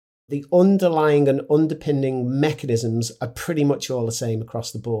the underlying and underpinning mechanisms are pretty much all the same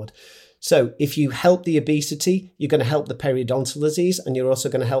across the board. So if you help the obesity, you're going to help the periodontal disease, and you're also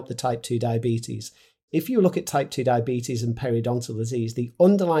going to help the type 2 diabetes. If you look at type 2 diabetes and periodontal disease, the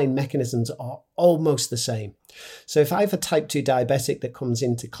underlying mechanisms are almost the same. So if I have a type 2 diabetic that comes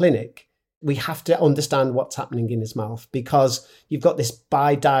into clinic, we have to understand what's happening in his mouth, because you've got this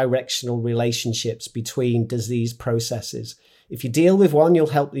bi-directional relationships between disease processes. If you deal with one, you'll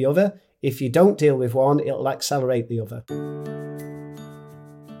help the other. If you don't deal with one, it'll accelerate the other.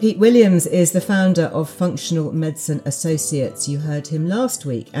 Pete Williams is the founder of Functional Medicine Associates. You heard him last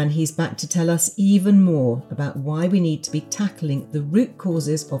week, and he's back to tell us even more about why we need to be tackling the root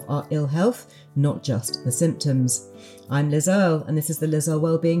causes of our ill health, not just the symptoms. I'm Liz Earle, and this is the Liz Earle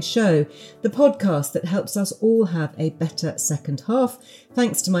Wellbeing Show, the podcast that helps us all have a better second half,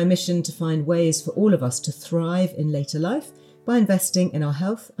 thanks to my mission to find ways for all of us to thrive in later life by investing in our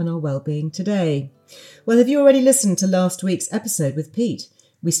health and our well-being today. Well, have you already listened to last week's episode with Pete?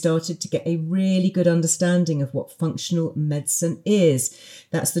 We started to get a really good understanding of what functional medicine is.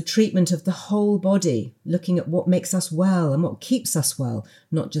 That's the treatment of the whole body, looking at what makes us well and what keeps us well,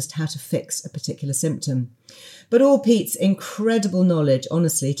 not just how to fix a particular symptom. But all Pete's incredible knowledge,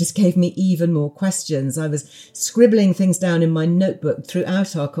 honestly, just gave me even more questions. I was scribbling things down in my notebook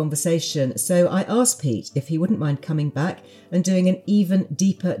throughout our conversation. So I asked Pete if he wouldn't mind coming back and doing an even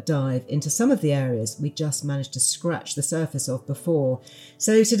deeper dive into some of the areas we just managed to scratch the surface of before.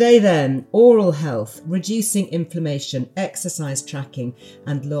 So today then, oral health, reducing inflammation, exercise tracking,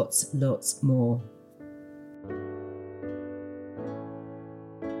 and lots more.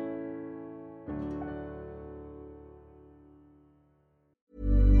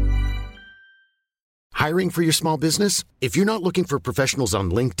 Hiring for your small business? If you're not looking for professionals on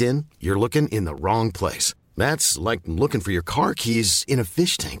LinkedIn, you're looking in the wrong place. That's like looking for your car keys in a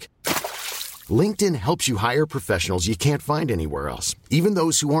fish tank. LinkedIn helps you hire professionals you can't find anywhere else, even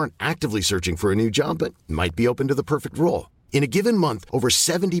those who aren't actively searching for a new job but might be open to the perfect role. In a given month, over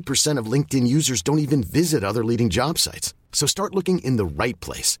 70% of LinkedIn users don't even visit other leading job sites. So start looking in the right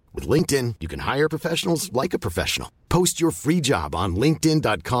place. With LinkedIn, you can hire professionals like a professional. Post your free job on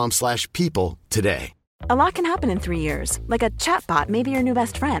linkedin.com/people today. A lot can happen in 3 years, like a chatbot may be your new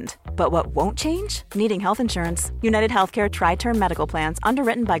best friend. But what won't change? Needing health insurance. United Healthcare Tri-Term Medical Plans,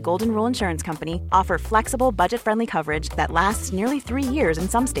 underwritten by Golden Rule Insurance Company, offer flexible, budget-friendly coverage that lasts nearly 3 years in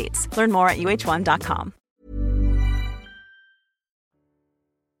some states. Learn more at uh1.com.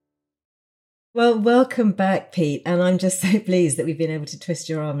 Well, welcome back, Pete. And I'm just so pleased that we've been able to twist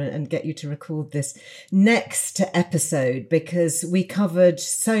your arm and get you to record this next episode, because we covered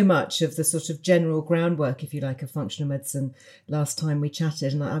so much of the sort of general groundwork, if you like, of functional medicine last time we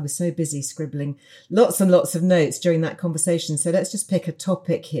chatted. And I was so busy scribbling lots and lots of notes during that conversation. So let's just pick a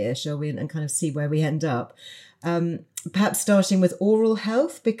topic here, shall we, and kind of see where we end up. Perhaps starting with oral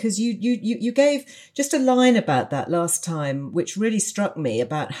health, because you gave just a line about that last time, which really struck me,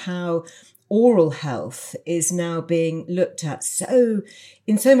 about how oral health is now being looked at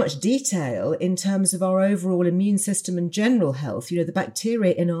in so much detail in terms of our overall immune system and general health, you know, the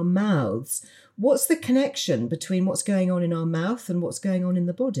bacteria in our mouths. What's the connection between what's going on in our mouth and what's going on in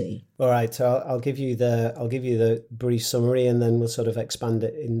the body? All right, so I'll give you the brief summary, and then we'll sort of expand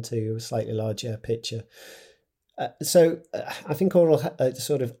it into a slightly larger picture. I think oral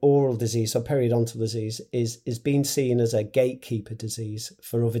disease, or periodontal disease, is being seen as a gatekeeper disease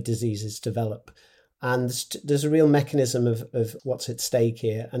for other diseases to develop. And there's a real mechanism of what's at stake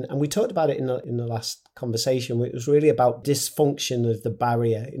here. And we talked about it in the last conversation. It was really about dysfunction of the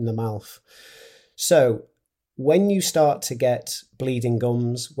barrier in the mouth. So when you start to get bleeding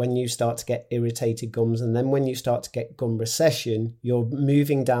gums, when you start to get irritated gums, and then when you start to get gum recession, you're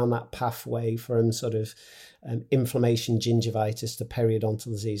moving down that pathway from sort of inflammation, gingivitis to periodontal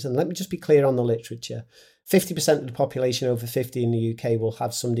disease. And let me just be clear on the literature. 50% of the population over 50 in the UK will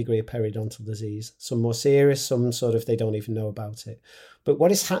have some degree of periodontal disease. Some more serious, some sort of they don't even know about it. But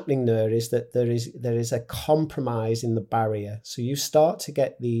what is happening there is that there is a compromise in the barrier. So you start to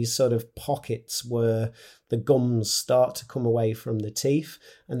get these sort of pockets where the gums start to come away from the teeth.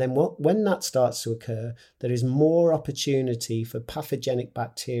 And then when that starts to occur, there is more opportunity for pathogenic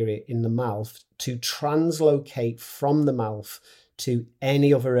bacteria in the mouth to translocate from the mouth to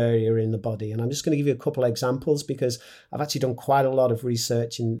any other area in the body. And I'm just going to give you a couple of examples, because I've actually done quite a lot of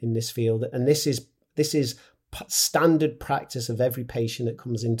research in this field. And this is standard practice of every patient that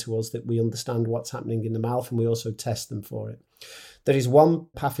comes into us that we understand what's happening in the mouth, and we also test them for it. There is one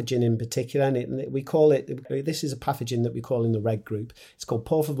pathogen in particular, and we call it, this is a pathogen that we call in the red group. It's called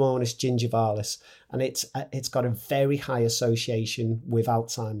Porphyromonas gingivalis, and it's got a very high association with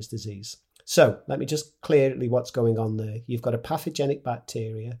Alzheimer's disease. So let me just clearly what's going on there. You've got a pathogenic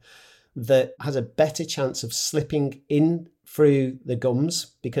bacteria that has a better chance of slipping in through the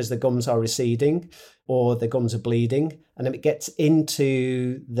gums because the gums are receding or the gums are bleeding, and then it gets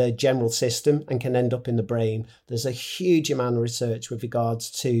into the general system and can end up in the brain. There's a huge amount of research with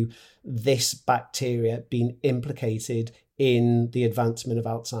regards to this bacteria being implicated in the advancement of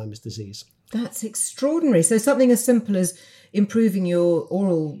Alzheimer's disease. That's extraordinary. So something as simple as improving your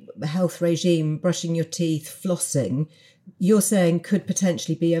oral health regime, brushing your teeth, flossing, you're saying could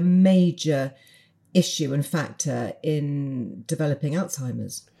potentially be a major issue and factor in developing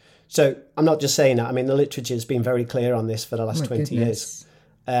Alzheimer's. So I'm not just saying that. I mean, the literature has been very clear on this for the last 20 years.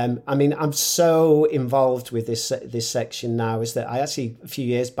 I mean, I'm so involved with this section now is that I actually, a few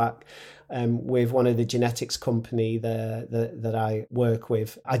years back, with one of the genetics company that I work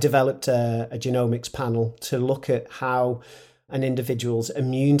with, I developed a genomics panel to look at how an individual's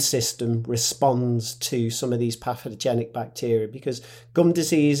immune system responds to some of these pathogenic bacteria, because gum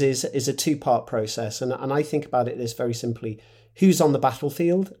disease is a two-part process. And I think about it this very simply: who's on the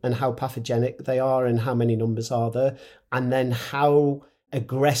battlefield and how pathogenic they are and how many numbers are there, and then how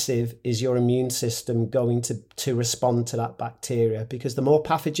aggressive is your immune system going to respond to that bacteria. Because the more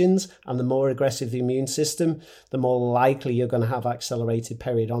pathogens and the more aggressive the immune system, the more likely you're going to have accelerated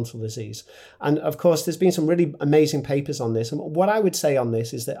periodontal disease. And of course, there's been some really amazing papers on this. And what I would say on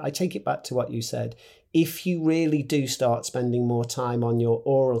this is that I take it back to what you said. If you really do start spending more time on your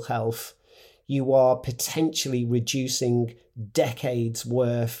oral health, you are potentially reducing decades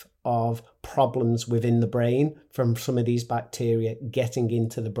worth of problems within the brain from some of these bacteria getting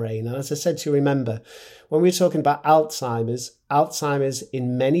into the brain. And as I said to you, remember, when we're talking about Alzheimer's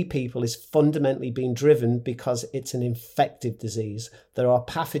in many people is fundamentally being driven because it's an infective disease. There are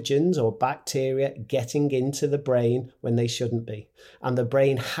pathogens or bacteria getting into the brain when they shouldn't be. And the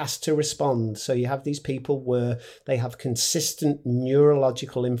brain has to respond. So you have these people where they have consistent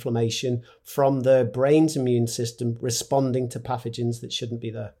neurological inflammation from their brain's immune system responding to pathogens that shouldn't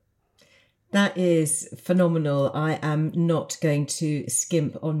be there. That is phenomenal. I am not going to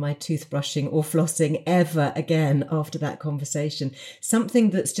skimp on my toothbrushing or flossing ever again after that conversation. Something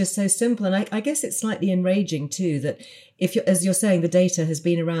that's just so simple. And I guess it's slightly enraging too, that if you're, as you're saying, the data has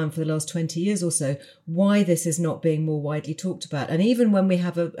been around for the last 20 years or so, why this is not being more widely talked about. And even when we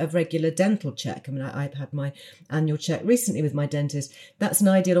have a regular dental check, I mean, I've had my annual check recently with my dentist, that's an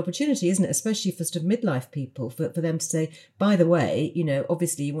ideal opportunity, isn't it? Especially for sort of midlife people, for them to say, by the way, you know,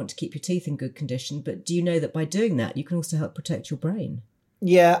 obviously you want to keep your teeth in good condition, but do you know that by doing that, you can also help protect your brain?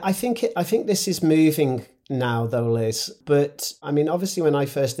 Yeah, I think this is moving now, though, Liz. But I mean, obviously, when I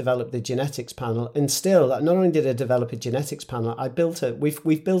first developed the genetics panel, and still, not only did I develop a genetics panel,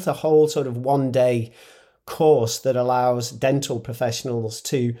 we've built a whole sort of one-day course that allows dental professionals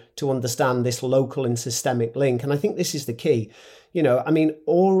to understand this local and systemic link. And I think this is the key. You know, I mean,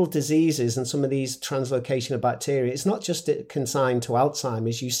 oral diseases and some of these translocation of bacteria, it's not just consigned to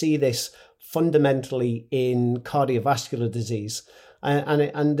Alzheimer's. You see this fundamentally in cardiovascular disease.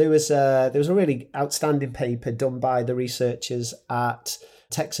 And there was a really outstanding paper done by the researchers at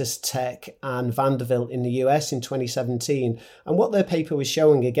Texas Tech and Vanderbilt in the US in 2017. And what their paper was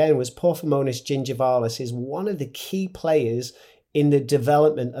showing again was Porphyromonas gingivalis is one of the key players in the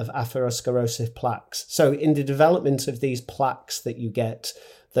development of atherosclerosis plaques. So in the development of these plaques that you get,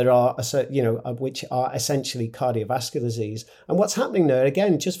 that are, you know, which are essentially cardiovascular disease. And what's happening there,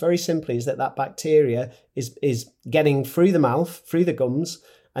 again, just very simply, is that bacteria is getting through the mouth, through the gums,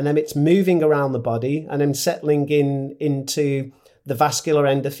 and then it's moving around the body and then settling into the vascular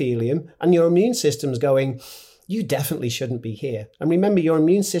endothelium. And your immune system's going, you definitely shouldn't be here. And remember, your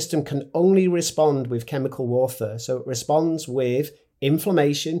immune system can only respond with chemical warfare. So it responds with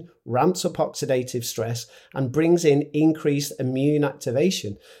inflammation, ramps up oxidative stress, and brings in increased immune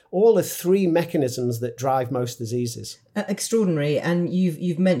activation. All the three mechanisms that drive most diseases. Extraordinary. And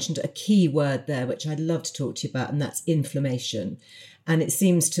you've mentioned a key word there, which I'd love to talk to you about, and that's inflammation. And it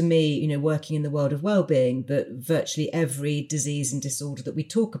seems to me, you know, working in the world of well-being, that virtually every disease and disorder that we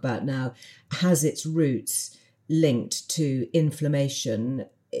talk about now has its roots linked to inflammation.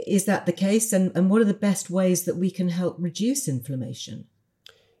 Is that the case? And what are the best ways that we can help reduce inflammation?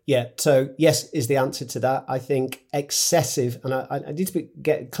 Yeah, so yes is the answer to that. I think excessive, and I need to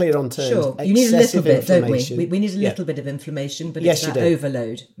get clear on terms. Sure, you need a little bit, don't we? We need a little bit of inflammation, but it's that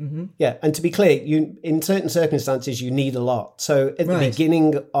overload. Mm-hmm. Yeah, and to be clear, you in certain circumstances, you need a lot. So at the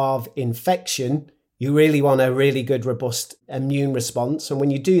beginning of infection, you really want a really good, robust immune response. And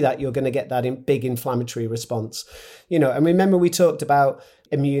when you do that, you're going to get that big inflammatory response. And remember we talked about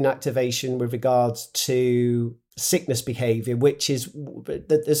immune activation with regards to sickness behavior, which is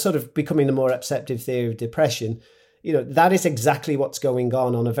the sort of becoming the more accepted theory of depression. That is exactly what's going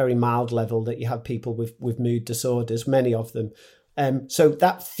on a very mild level, that you have people with mood disorders, many of them. So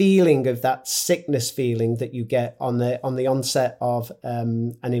that feeling of that sickness feeling that you get on the onset of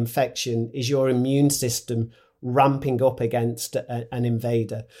an infection is your immune system ramping up against an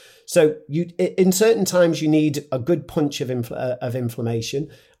invader. So in certain times you need a good punch of inflammation,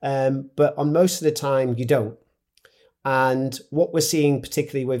 but on most of the time you don't. And what we're seeing,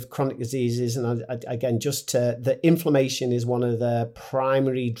 particularly with chronic diseases, and again, the inflammation is one of the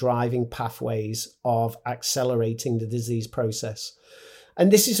primary driving pathways of accelerating the disease process. And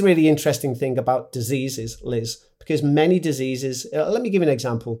this is a really interesting thing about diseases, Liz, because many diseases, let me give you an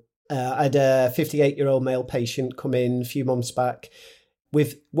example. I had a 58-year-old male patient come in a few months back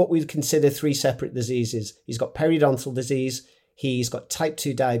with what we'd consider 3 separate diseases. He's got periodontal disease, he's got type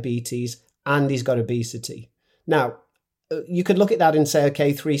 2 diabetes, and he's got obesity. Now, you could look at that and say,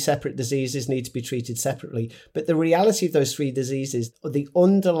 okay, 3 separate diseases need to be treated separately. But the reality of those 3 diseases, the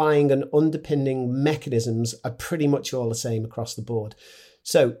underlying and underpinning mechanisms are pretty much all the same across the board.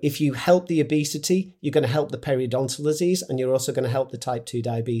 So if you help the obesity, you're going to help the periodontal disease, and you're also going to help the type 2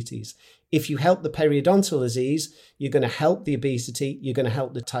 diabetes. If you help the periodontal disease, you're going to help the obesity, you're going to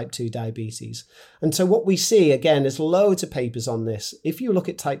help the type 2 diabetes. And so what we see, again, there's loads of papers on this. If you look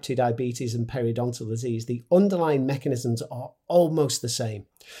at type 2 diabetes and periodontal disease, the underlying mechanisms are almost the same.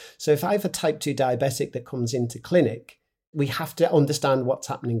 So if I have a type 2 diabetic that comes into clinic, we have to understand what's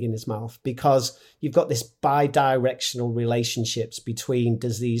happening in his mouth, because you've got this bi-directional relationships between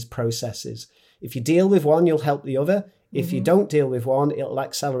disease processes. If you deal with one, you'll help the other. If you don't deal with one, it'll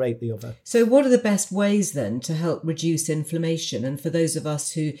accelerate the other. So what are the best ways then to help reduce inflammation? And for those of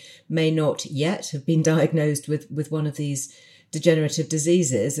us who may not yet have been diagnosed with one of these degenerative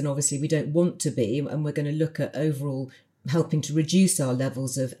diseases, and obviously we don't want to be, and we're going to look at overall helping to reduce our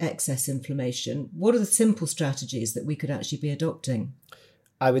levels of excess inflammation, what are the simple strategies that we could actually be adopting?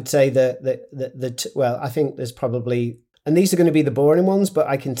 I would say well, I think there's probably, and these are going to be the boring ones, but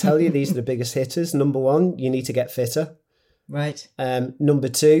I can tell you these are the biggest hitters. Number 1, you need to get fitter. Right. Number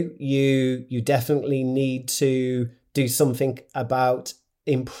 2, you definitely need to do something about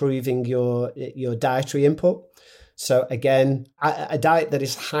improving your dietary input. So again, a diet that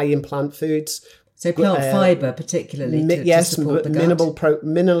is high in plant foods. So plant fibre particularly to support the gut.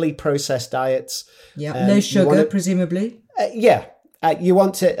 Minimally processed diets. Yeah, no sugar, presumably. You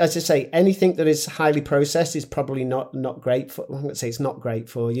want to, as I say, anything that is highly processed is probably not great for. I'm going to say it's not great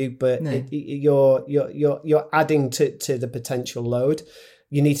for you, but no. You're adding to the potential load.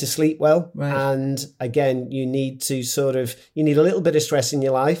 You need to sleep well, right. And again, you need a little bit of stress in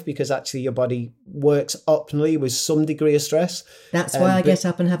your life, because actually your body works optimally with some degree of stress. That's why I get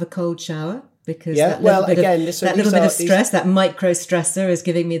up and have a cold shower. Because that little bit of stress, that micro stressor, is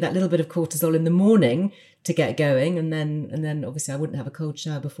giving me that little bit of cortisol in the morning to get going, and then obviously I wouldn't have a cold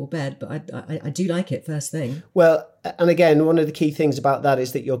shower before bed, but I do like it first thing. Well, and again, one of the key things about that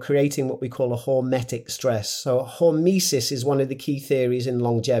is that you're creating what we call a hormetic stress. So hormesis is one of the key theories in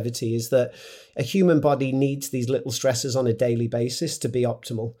longevity, is that a human body needs these little stresses on a daily basis to be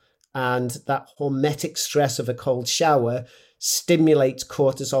optimal, and that hormetic stress of a cold shower stimulates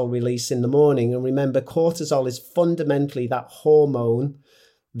cortisol release in the morning. And remember, cortisol is fundamentally that hormone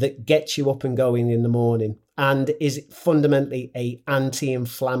that gets you up and going in the morning, and is fundamentally a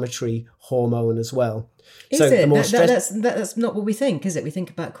anti-inflammatory hormone as well. Is so it? That's not what we think, is it? We think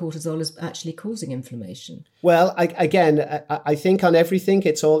about cortisol as actually causing inflammation. Well, I think on everything,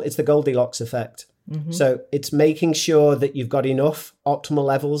 it's the Goldilocks effect. Mm-hmm. So it's making sure that you've got enough optimal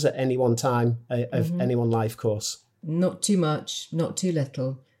levels at any one time of any one life course. Not too much, not too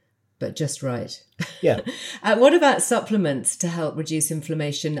little, but just right. Yeah. What about supplements to help reduce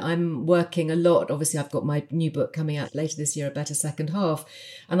inflammation? I'm working a lot. Obviously, I've got my new book coming out later this year, A Better Second Half.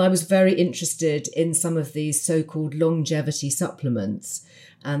 And I was very interested in some of these so-called longevity supplements,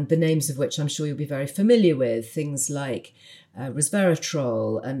 and the names of which I'm sure you'll be very familiar with. Things like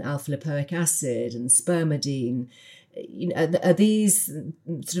resveratrol and alpha-lipoic acid and spermidine. Are these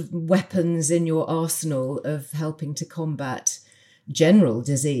sort of weapons in your arsenal of helping to combat general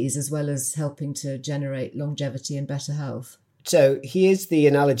disease as well as helping to generate longevity and better health? So here's the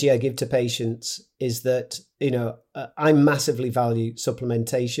analogy I give to patients is that, I massively value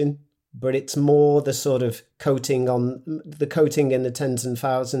supplementation, but it's more the sort of coating in the tens and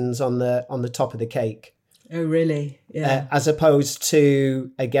thousands on the top of the cake. Oh, really? Yeah. As opposed to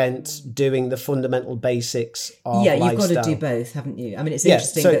against doing the fundamental basics of lifestyle. You've got to do both, haven't you? I mean, it's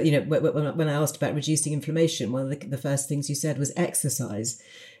interesting that, when I asked about reducing inflammation, one of the first things you said was exercise.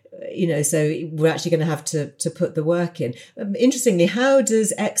 So we're actually going to have to put the work in. Interestingly, how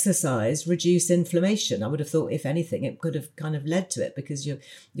does exercise reduce inflammation? I would have thought, if anything, it could have kind of led to it because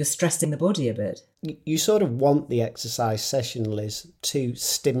you're stressing the body a bit. You sort of want the exercise session, Liz, to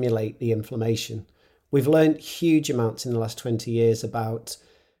stimulate the inflammation. We've learned huge amounts in the last 20 years about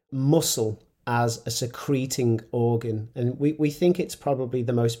muscle as a secreting organ. And we think it's probably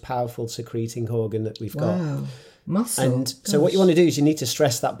the most powerful secreting organ that we've got. Wow. Muscle. And so what you want to do is you need to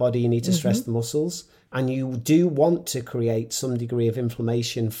stress that body, you need to stress the muscles, and you do want to create some degree of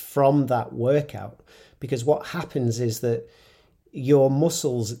inflammation from that workout, because what happens is that your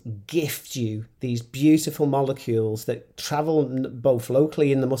muscles gift you these beautiful molecules that travel both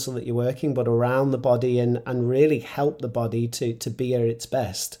locally in the muscle that you're working, but around the body and really help the body to be at its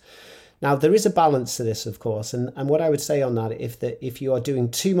best. Now, there is a balance to this, of course, and what I would say on that, if you are doing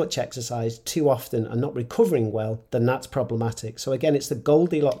too much exercise too often and not recovering well, then that's problematic. So again, it's the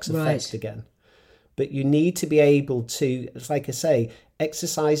Goldilocks effect again. But you need to be able to, like I say,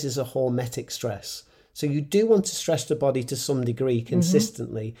 exercise is a hormetic stress. So you do want to stress the body to some degree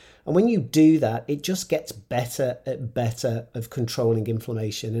consistently. And when you do that, it just gets better of controlling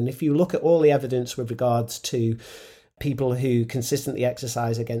inflammation. And if you look at all the evidence with regards to people who consistently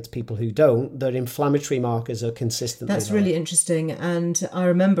exercise against people who don't, their inflammatory markers are consistently That's lower. really interesting. And I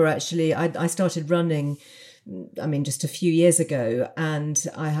remember actually, I started running, just a few years ago, and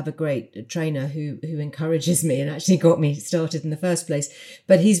I have a great trainer who encourages me and actually got me started in the first place.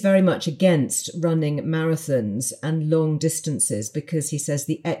 But he's very much against running marathons and long distances because he says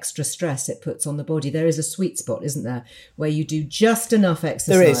the extra stress it puts on the body. There is a sweet spot, isn't there, where you do just enough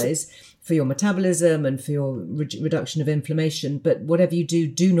exercise for your metabolism and for your reduction of inflammation. But whatever you do,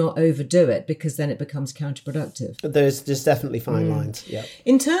 do not overdo it, because then it becomes counterproductive. There's definitely fine lines. Yeah.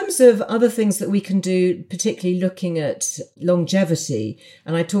 In terms of other things that we can do, particularly looking at longevity,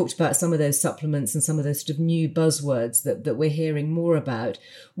 and I talked about some of those supplements and some of those sort of new buzzwords that we're hearing more about.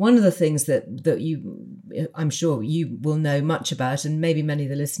 One of the things that I'm sure you will know much about, and maybe many of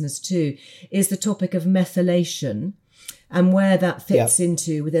the listeners too, is the topic of methylation and where that fits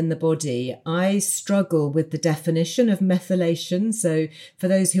into within the body. I struggle with the definition of methylation. So for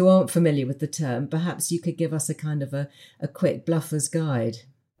those who aren't familiar with the term, perhaps you could give us a kind of a quick bluffer's guide.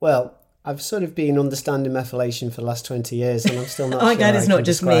 Well, I've sort of been understanding methylation for the last 20 years, and I'm still not I'm sure glad it's not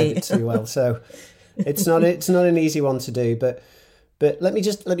just me. it too well. So it's not an easy one to do, but let me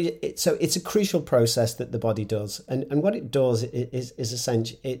so it's a crucial process that the body does. And what it does is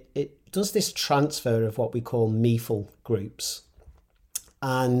essentially, it does this transfer of what we call methyl groups.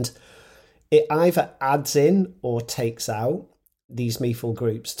 And it either adds in or takes out these methyl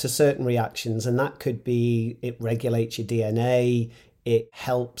groups to certain reactions. And that could be, it regulates your DNA, it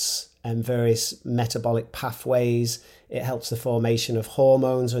helps various metabolic pathways, it helps the formation of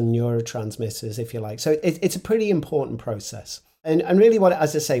hormones and neurotransmitters, if you like. So it's a pretty important process. And really what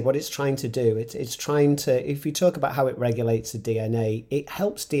it's trying to do, it's trying to, if you talk about how it regulates the DNA, it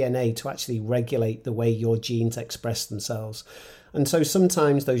helps DNA to actually regulate the way your genes express themselves. And so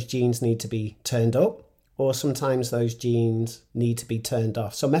sometimes those genes need to be turned up, or sometimes those genes need to be turned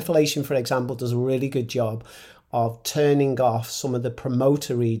off. So methylation, for example, does a really good job of turning off some of the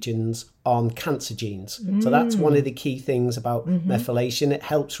promoter regions on cancer genes. So that's one of the key things about methylation. It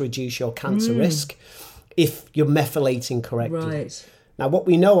helps reduce your cancer risk if you're methylating correctly. Right. Now, what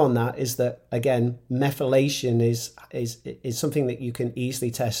we know on that is that, again, methylation is something that you can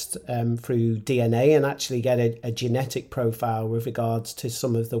easily test through DNA and actually get a genetic profile with regards to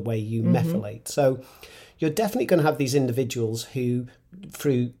some of the way you methylate. So you're definitely going to have these individuals who,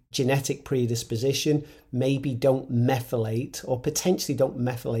 through genetic predisposition, maybe don't methylate or potentially don't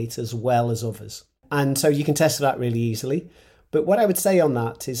methylate as well as others. And so you can test that really easily. But what I would say on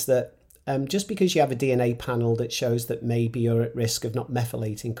that is that just because you have a DNA panel that shows that maybe you're at risk of not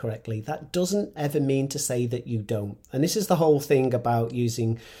methylating correctly, that doesn't ever mean to say that you don't. And this is the whole thing about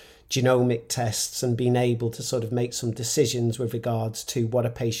using genomic tests and being able to sort of make some decisions with regards to what a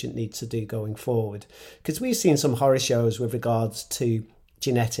patient needs to do going forward. Because we've seen some horror shows with regards to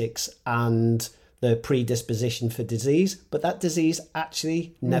genetics and the predisposition for disease, but that disease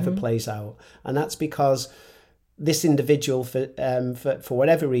actually never plays out. And that's because this individual, for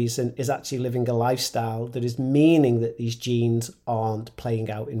whatever reason, is actually living a lifestyle that is meaning that these genes aren't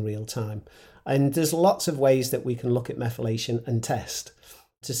playing out in real time. And there's lots of ways that we can look at methylation and test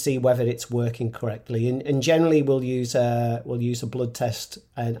to see whether it's working correctly. And generally we'll use a blood test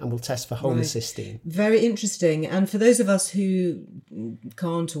and we'll test for homocysteine. Right. Very interesting. And for those of us who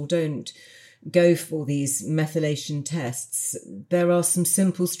can't or don't go for these methylation tests, there are some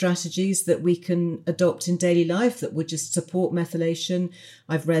simple strategies that we can adopt in daily life that would just support methylation.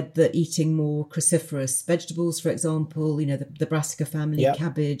 I've read that eating more cruciferous vegetables, for example, the brassica family,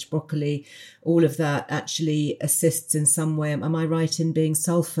 cabbage, broccoli, all of that actually assists in some way. Am I right in being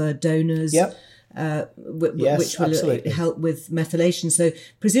sulfur donors? Yep. Which will absolutely help with methylation. So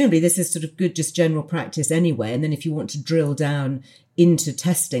presumably this is sort of good, just general practice anyway. And then if you want to drill down into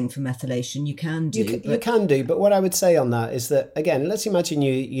testing for methylation, you can do. You can do, but what I would say on that is that, again, let's imagine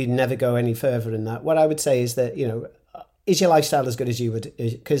you never go any further than that. What I would say is that, is your lifestyle as good as you would?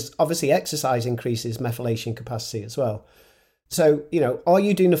 Because obviously exercise increases methylation capacity as well. So, are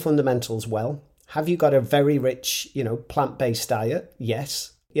you doing the fundamentals well? Have you got a very rich, plant-based diet?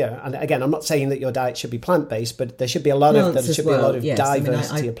 Yes. Yeah, and again, I'm not saying that your diet should be plant-based, but there should be a lot of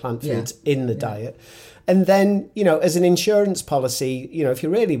diversity of plant foods in the diet. And then, as an insurance policy, if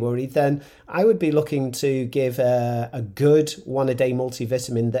you're really worried, then I would be looking to give a good one-a-day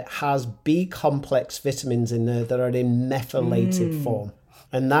multivitamin that has B-complex vitamins in there that are in methylated form.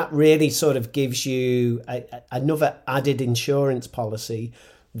 And that really sort of gives you another added insurance policy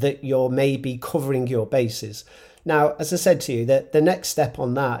that you're maybe covering your bases. Now, as I said to you, the next step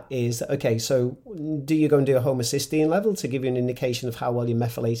on that is, okay, so do you go and do a homocysteine level to give you an indication of how well you're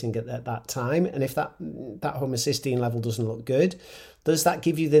methylating at that time? And if that homocysteine level doesn't look good, does that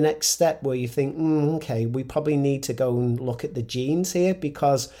give you the next step where you think, okay, we probably need to go and look at the genes here?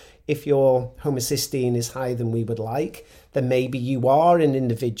 Because if your homocysteine is higher than we would like, then maybe you are an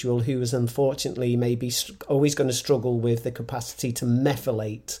individual who is unfortunately maybe always going to struggle with the capacity to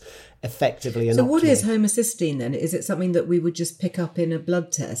methylate effectively and So what is homocysteine then? Is it something that we would just pick up in a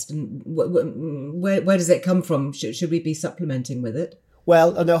blood test? And where does it come from? Should we be supplementing with it?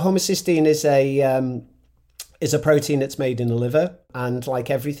 Well, no, homocysteine is a protein that's made in the liver, and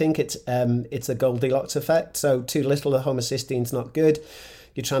like everything, it's a Goldilocks effect. So too little of homocysteine is not good.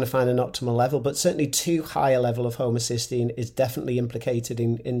 You're trying to find an optimal level, but certainly too high a level of homocysteine is definitely implicated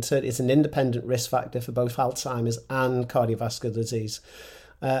in it's an independent risk factor for both Alzheimer's and cardiovascular disease.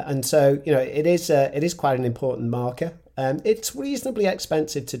 And so, it is quite an important marker. It's reasonably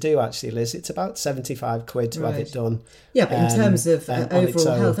expensive to do, actually, Liz. It's about 75 quid to have it done. Yeah, but in terms of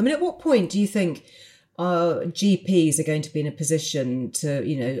overall health, I mean, at what point do you think our GPs are going to be in a position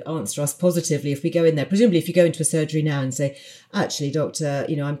to, answer us positively if we go in there? Presumably, if you go into a surgery now and say, actually, doctor,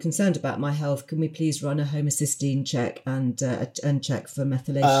 I'm concerned about my health. Can we please run a homocysteine check and check for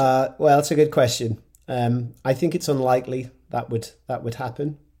methylation? Well, that's a good question. I think it's unlikely that would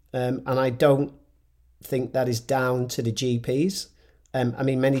happen. And I don't think that is down to the GPs. I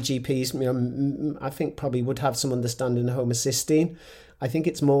mean, many GPs, I think probably would have some understanding of homocysteine. I think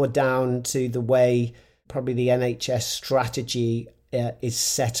it's more down to the way probably the NHS strategy is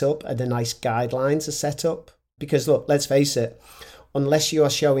set up and the NICE guidelines are set up. Because look, let's face it, unless you are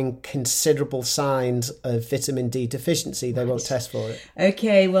showing considerable signs of vitamin D deficiency, they won't test for it.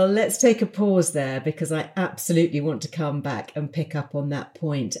 Okay, well, let's take a pause there because I absolutely want to come back and pick up on that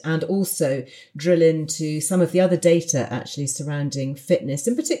point and also drill into some of the other data actually surrounding fitness,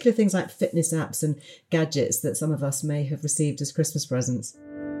 in particular things like fitness apps and gadgets that some of us may have received as Christmas presents.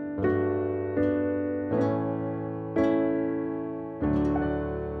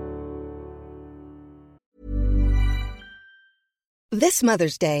 This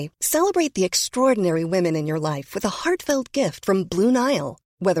Mother's Day, celebrate the extraordinary women in your life with a heartfelt gift from Blue Nile.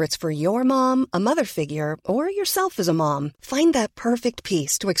 Whether it's for your mom, a mother figure, or yourself as a mom, find that perfect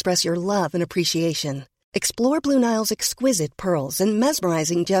piece to express your love and appreciation. Explore Blue Nile's exquisite pearls and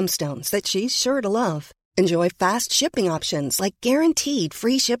mesmerizing gemstones that she's sure to love. Enjoy fast shipping options like guaranteed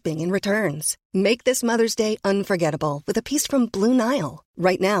free shipping and returns. Make this Mother's Day unforgettable with a piece from Blue Nile.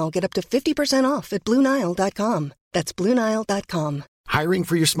 Right now, get up to 50% off at BlueNile.com. That's BlueNile.com. Hiring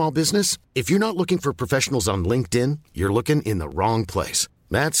for your small business? If you're not looking for professionals on LinkedIn, you're looking in the wrong place.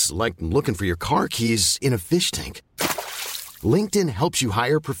 That's like looking for your car keys in a fish tank. LinkedIn helps you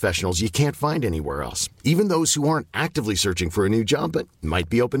hire professionals you can't find anywhere else, even those who aren't actively searching for a new job but might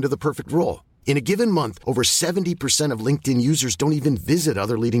be open to the perfect role. In a given month, over 70% of LinkedIn users don't even visit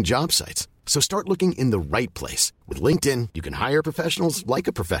other leading job sites. So start looking in the right place. With LinkedIn, you can hire professionals like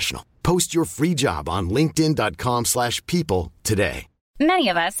a professional. Post your free job on linkedin.com/people today. Many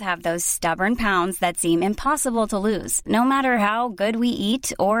of us have those stubborn pounds that seem impossible to lose, no matter how good we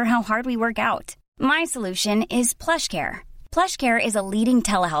eat or how hard we work out. My solution is PlushCare. PlushCare is a leading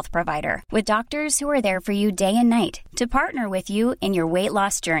telehealth provider with doctors who are there for you day and night to partner with you in your weight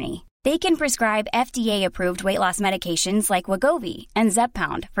loss journey. They can prescribe FDA-approved weight loss medications like Wegovy and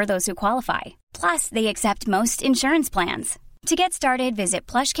Zepbound for those who qualify. Plus, they accept most insurance plans. To get started, visit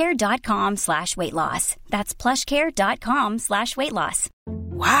plushcare.com/weightloss. That's plushcare.com/weightloss.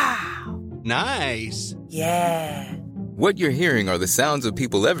 Wow. Nice. Yeah. What you're hearing are the sounds of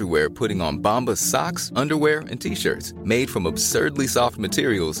people everywhere putting on Bombas socks, underwear, and T-shirts made from absurdly soft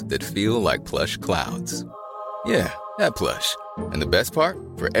materials that feel like plush clouds. Yeah, that plush. And the best part?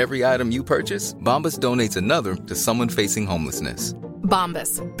 For every item you purchase, Bombas donates another to someone facing homelessness.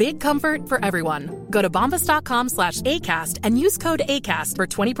 Bombas. Big comfort for everyone. Go to bombas.com/ACAST and use code ACAST for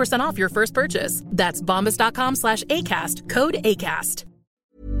 20% off your first purchase. That's bombas.com/ACAST. Code ACAST.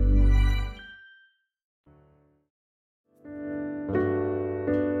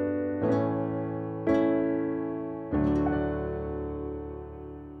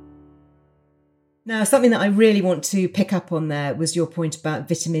 Now, something that I really want to pick up on there was your point about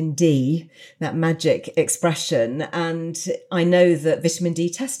vitamin D, that magic expression. And I know that vitamin D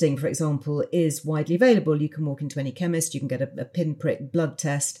testing, for example, is widely available. You can walk into any chemist, you can get a pinprick blood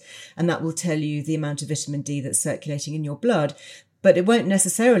test, and that will tell you the amount of vitamin D that's circulating in your blood. But it won't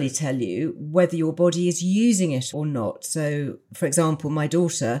necessarily tell you whether your body is using it or not. So, for example, my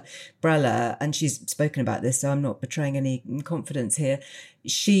daughter, Brella, and she's spoken about this, so I'm not betraying any confidence here,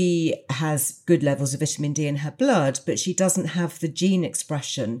 she has good levels of vitamin D in her blood, but she doesn't have the gene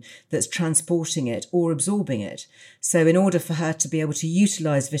expression that's transporting it or absorbing it. So in order for her to be able to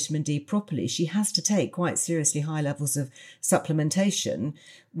utilize vitamin D properly, she has to take quite seriously high levels of supplementation,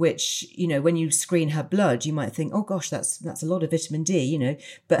 which, you know, when you screen her blood, you might think, oh gosh, that's a lot of vitamin D, you know,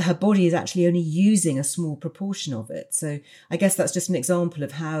 but her body is actually only using a small proportion of it. So I guess that's just an example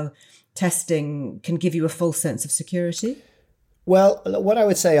of how testing can give you a false sense of security. Well, what I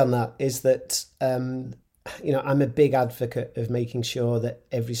would say on that is that, I'm a big advocate of making sure that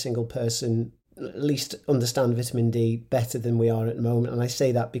every single person at least understand vitamin D better than we are at the moment. And I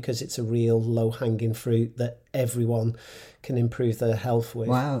say that because it's a real low-hanging fruit that everyone can improve their health with.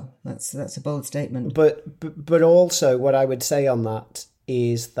 Wow, that's a bold statement. But also what I would say on that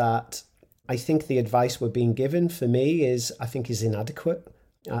is that I think the advice we're being given, for me, is inadequate.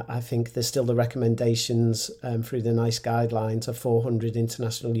 I think there's still the recommendations through the NICE guidelines of 400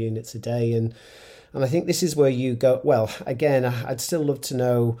 international units a day. And I think this is where you go, well, again, I'd still love to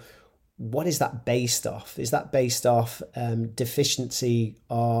know, what is that based off? Is that based off deficiency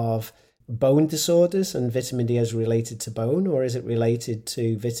of bone disorders and vitamin D as related to bone, or is it related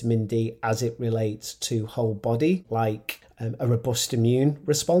to vitamin D as it relates to whole body, like a robust immune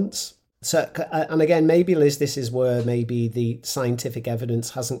response? So, and again, maybe, Liz, this is where maybe the scientific evidence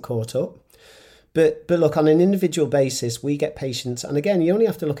hasn't caught up. But look, on an individual basis, we get patients, and again, you only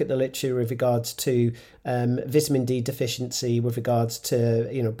have to look at the literature with regards to vitamin D deficiency, with regards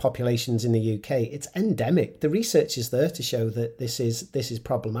to populations in the UK. It's endemic. The research is there to show that this is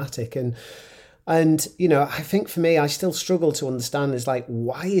problematic, and I think for me, I still struggle to understand is like,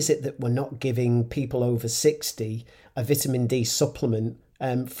 why is it that we're not giving people over 60 a vitamin D supplement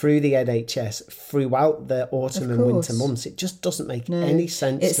through the NHS throughout the autumn and winter months? It just doesn't make any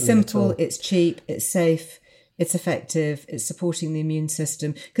sense. It's to simple, me at all. it's cheap, it's safe, it's effective, it's supporting the immune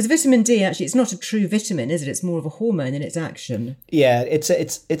system. Because vitamin D, actually, it's not a true vitamin, is it? It's more of a hormone in its action. Yeah, it's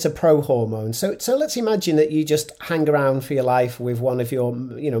a pro-hormone. So let's imagine that you just hang around for your life with one of your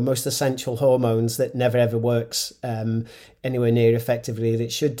most essential hormones that never ever works anywhere near effectively that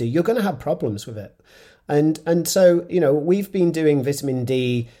it should do. You're going to have problems with it. And so, we've been doing vitamin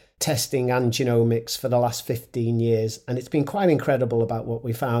D testing and genomics for the last 15 years, and it's been quite incredible about what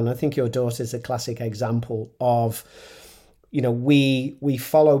we found. I think your daughter's a classic example of, we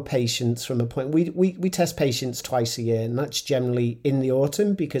follow patients from a point, we test patients twice a year, and that's generally in the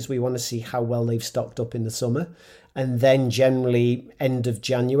autumn because we want to see how well they've stocked up in the summer. And then generally end of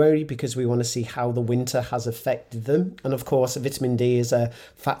January because we want to see how the winter has affected them. And of course, vitamin D is a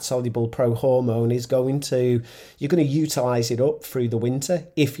fat-soluble pro-hormone, you're going to utilise it up through the winter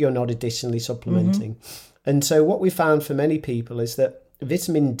if you're not additionally supplementing. Mm-hmm. And so what we found for many people is that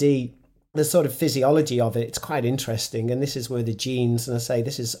vitamin D, the sort of physiology of it, it's quite interesting. And this is where the genes, and I say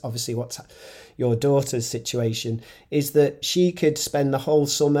this is obviously what's your daughter's situation, is that she could spend the whole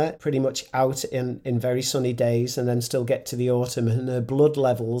summer pretty much out in very sunny days and then still get to the autumn, and her blood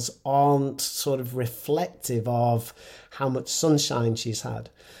levels aren't sort of reflective of how much sunshine she's had.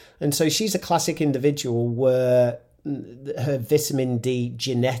 And so she's a classic individual where her vitamin D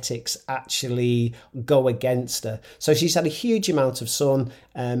genetics actually go against her. So she's had a huge amount of sun,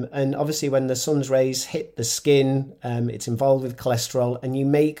 and obviously when the sun's rays hit the skin, it's involved with cholesterol, and you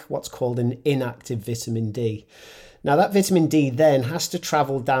make what's called an inactive vitamin D. Now that vitamin D then has to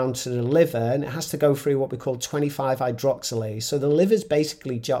travel down to the liver, and it has to go through what we call 25-hydroxylase. So the liver's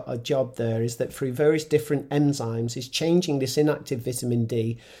basically a job there is that through various different enzymes is changing this inactive vitamin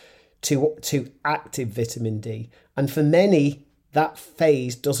D to active vitamin D. And for many, that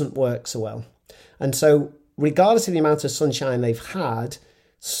phase doesn't work so well. And so regardless of the amount of sunshine they've had,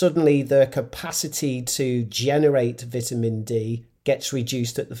 suddenly their capacity to generate vitamin D gets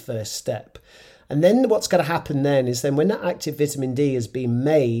reduced at the first step. And then what's going to happen then is then when that active vitamin D has been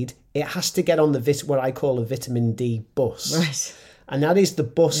made, it has to get on the what I call a vitamin D bus. Right. And that is the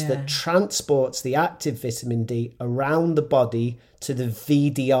bus that transports the active vitamin D around the body to the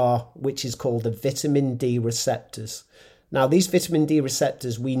VDR, which is called the vitamin D receptors. Now, these vitamin D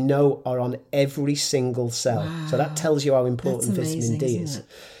receptors we know are on every single cell. Wow. So that tells you how important vitamin D is.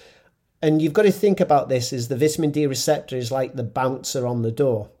 And you've got to think about this as the vitamin D receptor is like the bouncer on the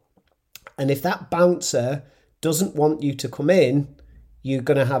door. And if that bouncer doesn't want you to come in, you're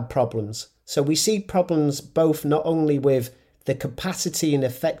going to have problems. So we see problems both not only with the capacity and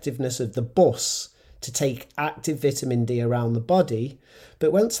effectiveness of the bus to take active vitamin D around the body,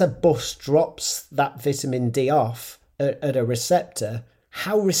 but once the bus drops that vitamin D off at a receptor,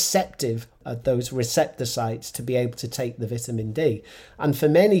 how receptive are those receptor sites to be able to take the vitamin D? And for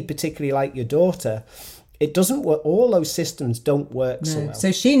many, particularly like your daughter, it doesn't work. All those systems don't work so well.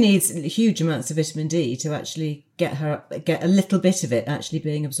 So she needs huge amounts of vitamin D to actually get a little bit of it actually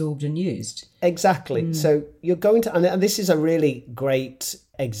being absorbed and used. Exactly. So you're going to, and this is a really great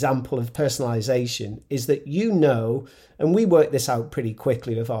example of personalization, is that and we work this out pretty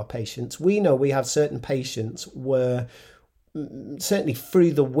quickly with our patients. We know we have certain patients where certainly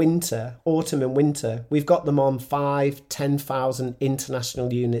through the winter, autumn and winter, we've got them on 5,000-10,000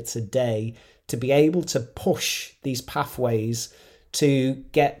 international units a day to be able to push these pathways to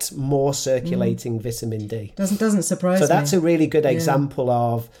get more circulating vitamin D. Doesn't surprise me. So that's a really good example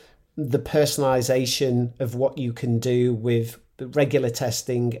of the personalization of what you can do with regular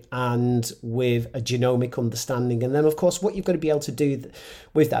testing and with a genomic understanding. And then, of course, what you've got to be able to do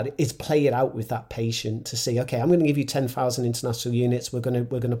with that is play it out with that patient to see, okay, I'm going to give you 10,000 international units. We're going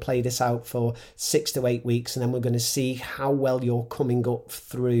to play this out for 6 to 8 weeks, and then we're going to see how well you're coming up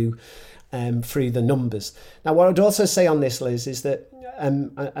through the numbers. Now, what I'd also say on this, Liz, is that,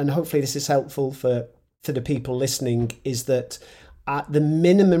 and hopefully this is helpful for the people listening, is that the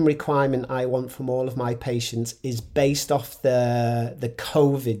minimum requirement I want from all of my patients is based off the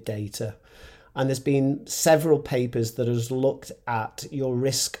COVID data. And there's been several papers that has looked at your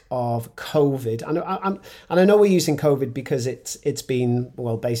risk of COVID. And I know we're using COVID because it's been,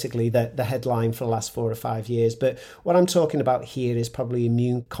 well, basically the headline for the last 4 or 5 years. But what I'm talking about here is probably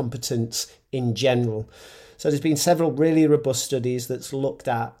immune competence in general. So there's been several really robust studies that's looked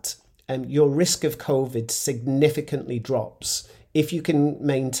at your risk of COVID significantly drops if you can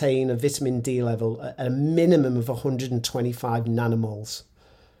maintain a vitamin D level at a minimum of 125 nanomoles.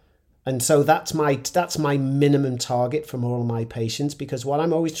 And so that's my minimum target from all of my patients, because what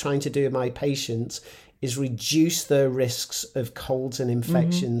I'm always trying to do with my patients is reduce their risks of colds and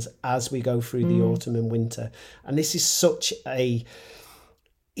infections as we go through the autumn and winter. And this is such a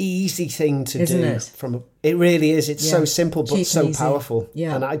easy thing to do. It really is. It's so simple but so powerful.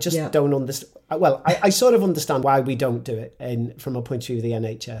 Yeah. And I just don't understand. Well, I sort of understand why we don't do it from a point of view of the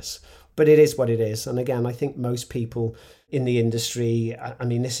NHS, but it is what it is. And again, I think most people in the industry, I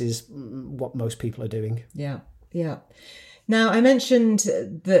mean, this is what most people are doing. Yeah, yeah. Now, I mentioned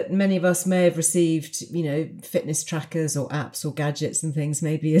that many of us may have received, fitness trackers or apps or gadgets and things,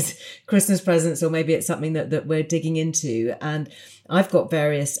 maybe as Christmas presents, or maybe it's something that we're digging into. And I've got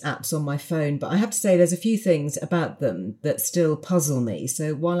various apps on my phone, but I have to say there's a few things about them that still puzzle me.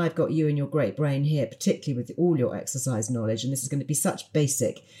 So while I've got you and your great brain here, particularly with all your exercise knowledge, and this is going to be such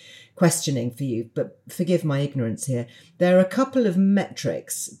basic questioning for you, but forgive my ignorance here. There are a couple of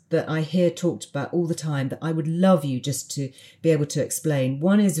metrics that I hear talked about all the time that I would love you just to be able to explain.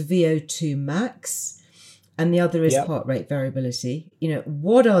 One is VO2 max and the other is heart rate variability.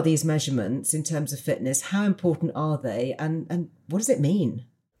 What are these measurements in terms of fitness? How important are they? And what does it mean?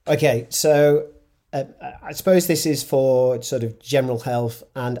 Okay, so I suppose this is for sort of general health,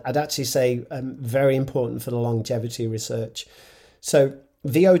 and I'd actually say very important for the longevity research. So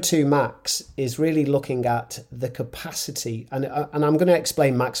VO2 max is really looking at the capacity, and I'm going to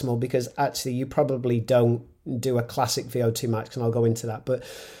explain maximal because actually you probably don't do a classic VO2 max, and I'll go into that. But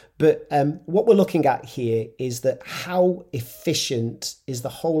what we're looking at here is that how efficient is the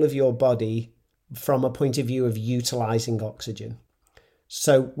whole of your body from a point of view of utilizing oxygen.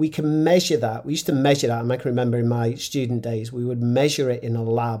 So we can measure that. We used to measure that. I can remember in my student days, we would measure it in a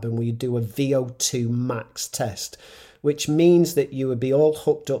lab and we'd do a VO2 max test, which means that you would be all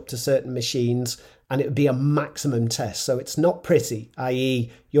hooked up to certain machines and it would be a maximum test. So it's not pretty,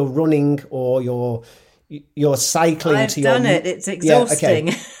 i.e. you're running or you're cycling. I've done it. It's exhausting.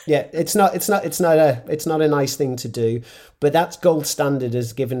 Yeah, okay. Yeah, it's not a nice thing to do, but that's gold standard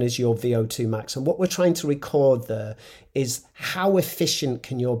as given as your VO2 max. And what we're trying to record there is how efficient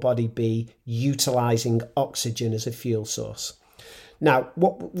can your body be utilizing oxygen as a fuel source. Now,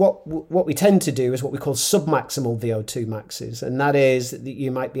 what we tend to do is what we call submaximal VO2 maxes, and that is that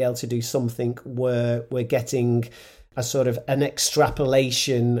you might be able to do something where we're getting a sort of an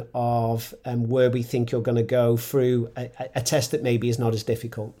extrapolation of where we think you're going to go through a test that maybe is not as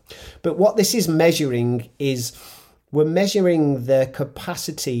difficult. But what this is measuring is we're measuring the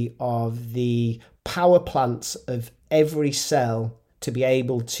capacity of the power plants of every cell to be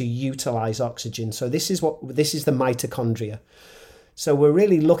able to utilize oxygen. So this is the mitochondria. So we're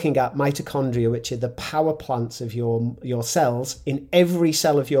really looking at mitochondria, which are the power plants of your cells in every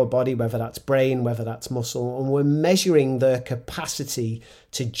cell of your body, whether that's brain, whether that's muscle, and we're measuring their capacity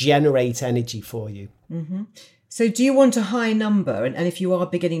to generate energy for you. Mm-hmm. So do you want a high number? And if you are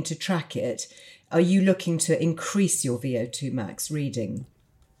beginning to track it, are you looking to increase your VO2 max reading?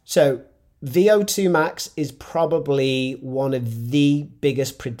 So VO2 max is probably one of the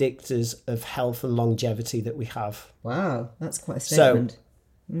biggest predictors of health and longevity that we have. Wow, that's quite a statement.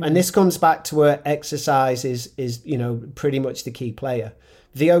 And this comes back to where exercise is pretty much the key player.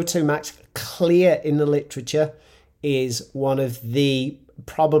 VO2 max, clear in the literature, is one of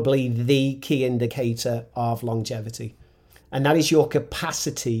probably the key indicator of longevity. And that is your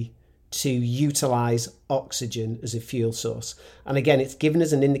capacity to utilize oxygen as a fuel source. And again, it's given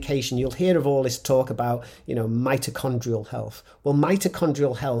as an indication. You'll hear of all this talk about, mitochondrial health. Well,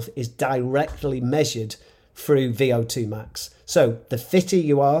 mitochondrial health is directly measured through VO2 max. So the fitter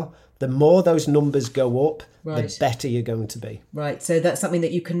you are, the more those numbers go up, right, the better you're going to be. Right. So that's something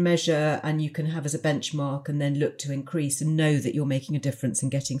that you can measure and you can have as a benchmark and then look to increase and know that you're making a difference and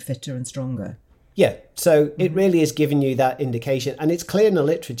getting fitter and stronger. Yeah, so it really is giving you that indication, and it's clear in the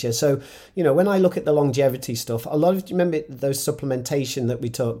literature. So, when I look at the longevity stuff, remember those supplementation that we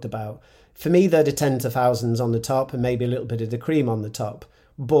talked about? For me, they're the tens of thousands on the top and maybe a little bit of the cream on the top.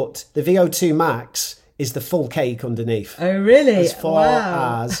 But the VO2 max is the full cake underneath. Oh, really? As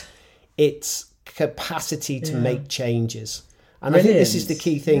far as its capacity to make changes. And Brilliant. I think this is the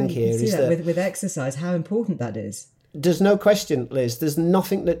key thing here. Is that with exercise, how important that is. There's no question, Liz, there's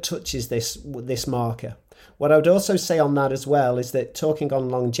nothing that touches this marker. What I would also say on that as well is that talking on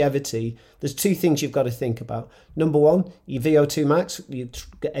longevity, there's two things you've got to think about. Number one, your VO2 max, you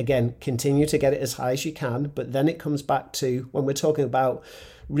again, continue to get it as high as you can, but then it comes back to when we're talking about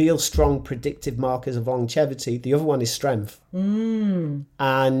real strong predictive markers of longevity, the other one is strength.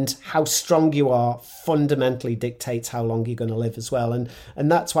 And how strong you are fundamentally dictates how long you're going to live as well. And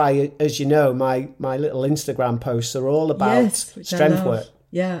that's why, as you know, my little Instagram posts are all about strength work.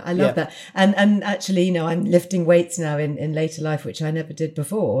 Yeah, I love that. And actually, I'm lifting weights now in later life, which I never did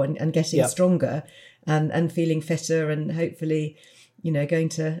before, and getting stronger and feeling fitter and hopefully, going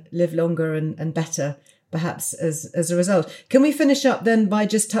to live longer and better, perhaps as a result. Can we finish up then by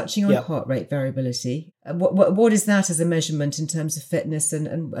just touching on heart rate variability? What is that as a measurement in terms of fitness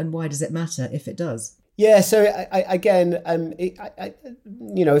and why does it matter if it does? Yeah, so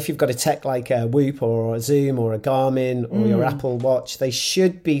if you've got a tech like a Whoop or a Zoom or a Garmin or your Apple Watch, they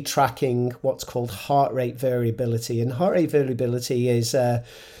should be tracking what's called heart rate variability. And heart rate variability is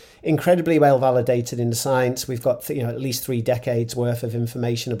incredibly well validated in the science. We've got at least 3 decades worth of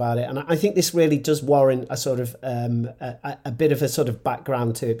information about it, and I think this really does warrant a sort of a bit of a sort of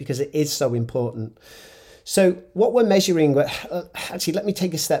background to it because it is so important. So what we're measuring, actually, let me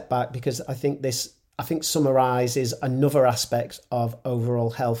take a step back because I think summarizes another aspect of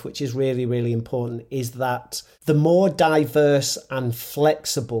overall health, which is really, really important, is that the more diverse and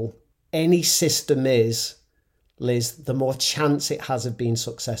flexible any system is, Liz, the more chance it has of being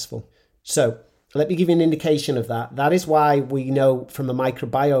successful. So let me give you an indication of that. That is why we know from a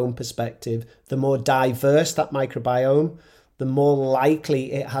microbiome perspective, the more diverse that microbiome, the more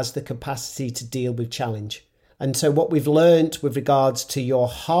likely it has the capacity to deal with challenge. And so what we've learned with regards to your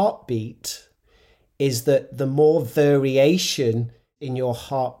heartbeat is that the more variation in your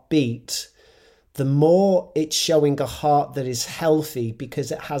heartbeat, the more it's showing a heart that is healthy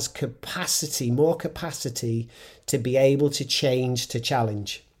because it has more capacity to be able to change, to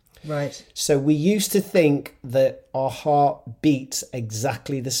challenge. Right. So we used to think that our heart beats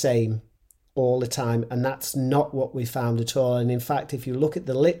exactly the same all the time, and that's not what we found at all. And in fact, if you look at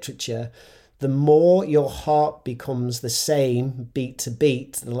the literature, the more your heart becomes the same beat to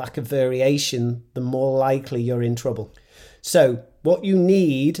beat, the lack of variation, the more likely you're in trouble. So what you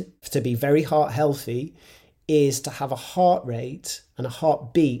need to be very heart healthy is to have a heart rate and a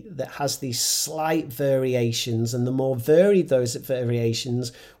heartbeat that has these slight variations. And the more varied those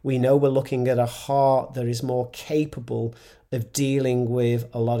variations, we know we're looking at a heart that is more capable of dealing with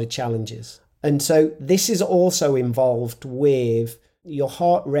a lot of challenges. And so this is also involved with your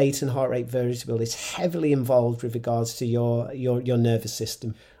heart rate, and heart rate variability is heavily involved with regards to your nervous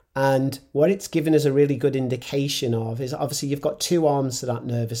system. And what it's given us a really good indication of is, obviously you've got two arms to that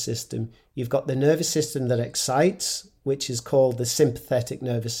nervous system. You've got the nervous system that excites, which is called the sympathetic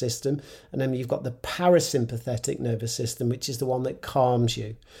nervous system. And then you've got the parasympathetic nervous system, which is the one that calms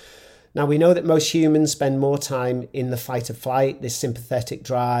you. Now, we know that most humans spend more time in the fight or flight, this sympathetic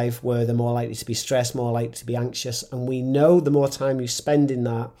drive, where they're more likely to be stressed, more likely to be anxious. And we know the more time you spend in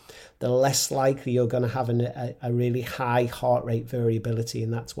that, the less likely you're going to have a really high heart rate variability,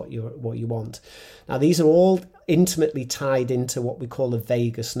 and that's what you want. Now, these are all intimately tied into what we call the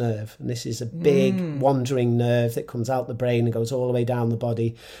vagus nerve, and this is a big wandering nerve that comes out the brain and goes all the way down the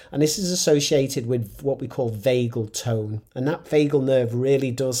body, and this is associated with what we call vagal tone, and that vagal nerve really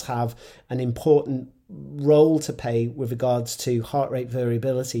does have an important role to play with regards to heart rate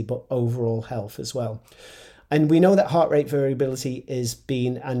variability, but overall health as well. And we know that heart rate variability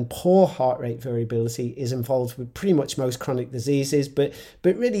and poor heart rate variability is involved with pretty much most chronic diseases, but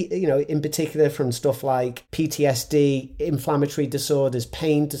really, in particular from stuff like PTSD, inflammatory disorders,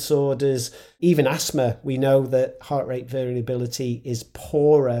 pain disorders, even asthma. We know that heart rate variability is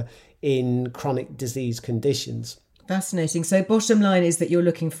poorer in chronic disease conditions. Fascinating. So bottom line is that you're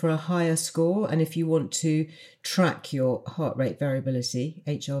looking for a higher score, and if you want to track your heart rate variability,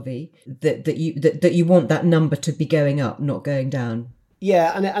 HRV, that you want that number to be going up, not going down.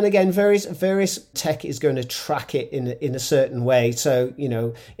 Yeah, and again, various tech is going to track it in a certain way. So,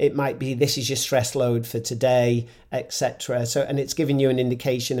 it might be this is your stress load for today, etc. So, and it's giving you an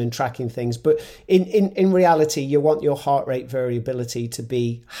indication and tracking things. But in reality, you want your heart rate variability to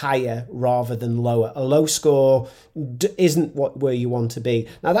be higher rather than lower. A low score isn't where you want to be.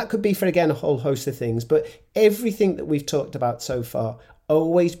 Now, that could be for, again, a whole host of things. But everything that we've talked about so far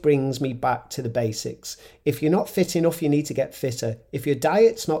always brings me back to the basics. If you're not fit enough, you need to get fitter. If your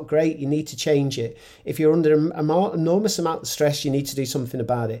diet's not great, you need to change it. If you're under an enormous amount of stress, you need to do something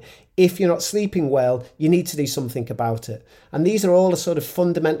about it. If you're not sleeping well, you need to do something about it. And these are all the sort of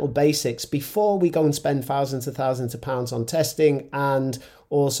fundamental basics before we go and spend thousands of pounds on testing and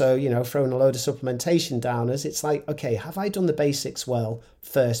also, throwing a load of supplementation down us. It's like, okay, have I done the basics well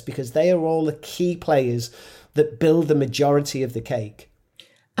first? Because they are all the key players that build the majority of the cake.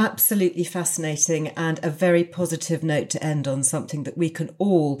 Absolutely fascinating, and a very positive note to end on, something that we can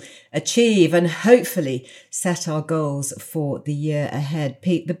all achieve and hopefully set our goals for the year ahead.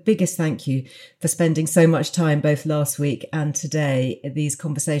 Pete, the biggest thank you for spending so much time both last week and today. These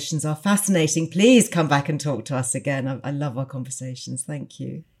conversations are fascinating. Please come back and talk to us again. I love our conversations. Thank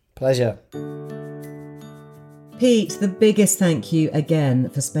you. Pleasure. Pete, the biggest thank you again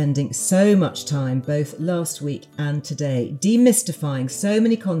for spending so much time both last week and today, demystifying so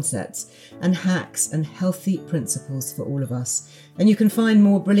many concepts and hacks and healthy principles for all of us. And you can find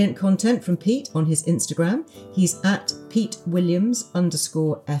more brilliant content from Pete on his Instagram. He's at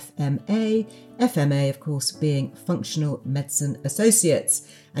PeteWilliams_FMA, FMA of course being Functional Medicine Associates.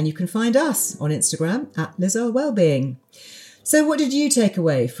 And you can find us on Instagram at Lizelle Wellbeing. So what did you take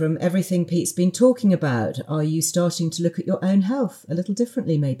away from everything Pete's been talking about? Are you starting to look at your own health a little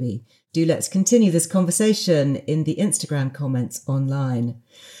differently maybe? Let's continue this conversation in the Instagram comments online.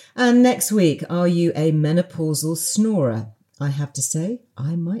 And next week, are you a menopausal snorer? I have to say,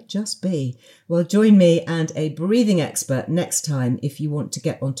 I might just be. Well, join me and a breathing expert next time if you want to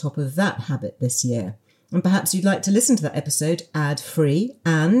get on top of that habit this year. And perhaps you'd like to listen to that episode ad-free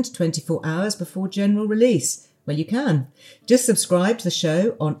and 24 hours before general release. Well, you can. Just subscribe to the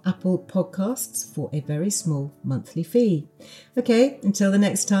show on Apple Podcasts for a very small monthly fee. Okay, until the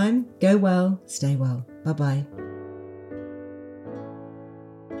next time, go well, stay well. Bye-bye.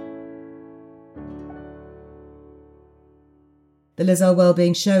 The Lizelle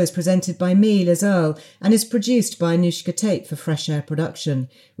Wellbeing Show is presented by me, Lizelle, and is produced by Anushka Tate for Fresh Air Production,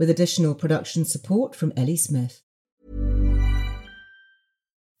 with additional production support from Ellie Smith.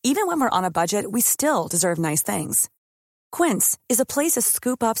 Even when we're on a budget, we still deserve nice things. Quince is a place to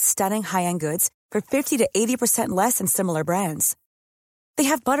scoop up stunning high-end goods for 50 to 80% less than similar brands. They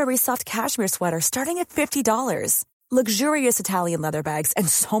have buttery soft cashmere sweaters starting at $50, luxurious Italian leather bags, and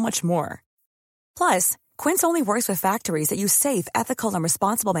so much more. Plus, Quince only works with factories that use safe, ethical, and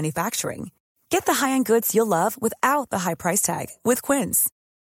responsible manufacturing. Get the high-end goods you'll love without the high price tag with Quince.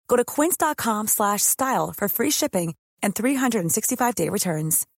 Go to quince.com/style for free shipping and 365-day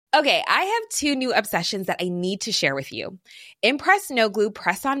returns. Okay, I have two new obsessions that I need to share with you. Impress No Glue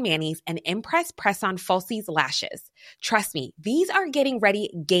Press-On Manis and Impress Press-On Falsies Lashes. Trust me, these are getting ready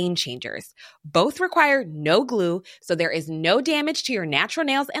game changers. Both require no glue, so there is no damage to your natural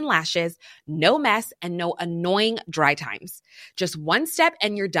nails and lashes, no mess, and no annoying dry times. Just one step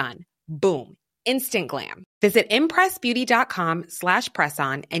and you're done. Boom. Instant glam. Visit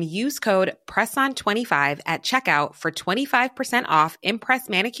impressbeauty.com/presson and use code PRESSON25 at checkout for 25% off Impress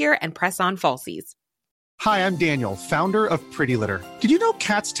Manicure and Press-On Falsies. Hi, I'm Daniel, founder of Pretty Litter. Did you know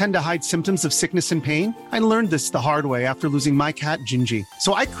cats tend to hide symptoms of sickness and pain? I learned this the hard way after losing my cat, Gingy.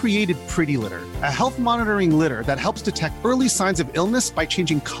 So I created Pretty Litter, a health monitoring litter that helps detect early signs of illness by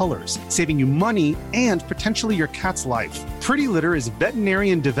changing colors, saving you money and potentially your cat's life. Pretty Litter is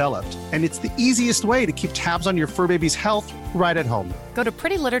veterinarian developed, and it's the easiest way to keep tabs on your fur baby's health right at home. Go to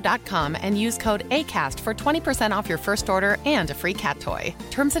prettylitter.com and use code ACAST for 20% off your first order and a free cat toy.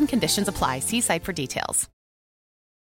 Terms and conditions apply. See site for details.